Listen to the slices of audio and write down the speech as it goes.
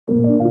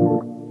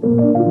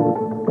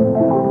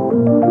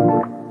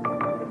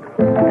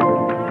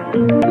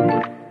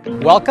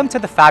Welcome to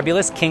the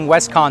fabulous King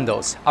West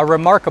Condos, a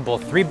remarkable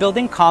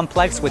 3-building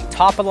complex with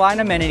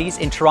top-of-the-line amenities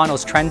in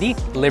Toronto's trendy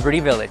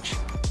Liberty Village.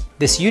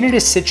 This unit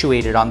is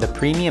situated on the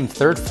premium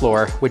 3rd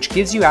floor, which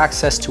gives you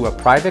access to a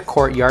private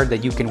courtyard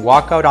that you can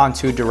walk out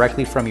onto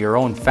directly from your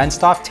own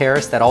fenced-off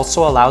terrace that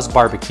also allows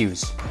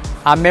barbecues.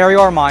 I'm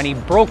Mario Armani,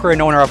 broker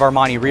and owner of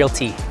Armani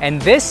Realty,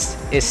 and this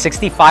is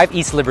 65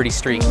 East Liberty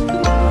Street.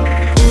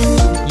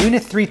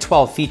 Unit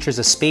 312 features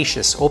a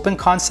spacious, open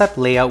concept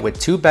layout with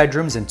 2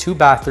 bedrooms and 2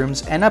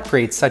 bathrooms and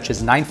upgrades such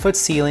as 9-foot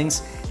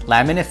ceilings,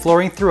 laminate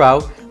flooring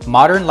throughout,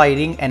 modern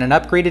lighting, and an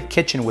upgraded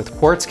kitchen with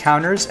quartz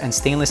counters and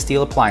stainless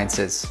steel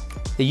appliances.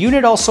 The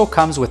unit also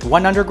comes with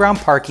 1 underground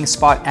parking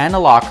spot and a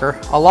locker,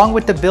 along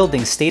with the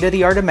building's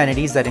state-of-the-art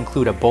amenities that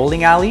include a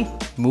bowling alley,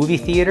 movie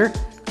theater,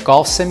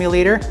 golf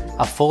simulator,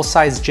 a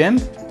full-size gym,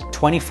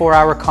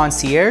 24-hour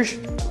concierge,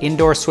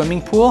 indoor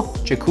swimming pool,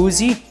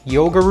 jacuzzi,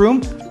 yoga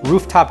room,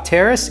 rooftop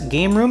terrace,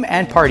 game room,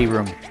 and party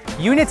room.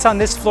 Units on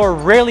this floor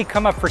rarely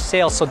come up for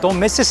sale, so don't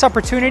miss this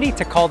opportunity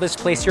to call this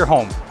place your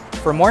home.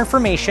 For more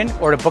information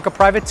or to book a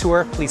private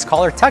tour, please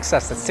call or text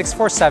us at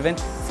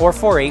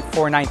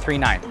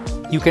 647-448-4939.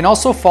 You can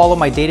also follow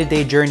my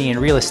day-to-day journey in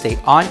real estate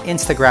on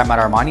Instagram at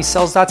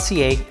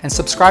armanisales.ca and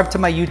subscribe to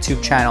my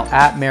YouTube channel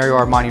at Mario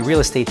Armani Real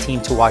Estate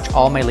Team to watch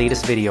all my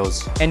latest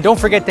videos. And don't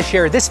forget to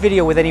share this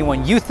video with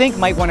anyone you think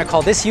might want to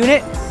call this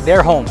unit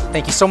their home.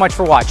 Thank you so much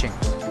for watching.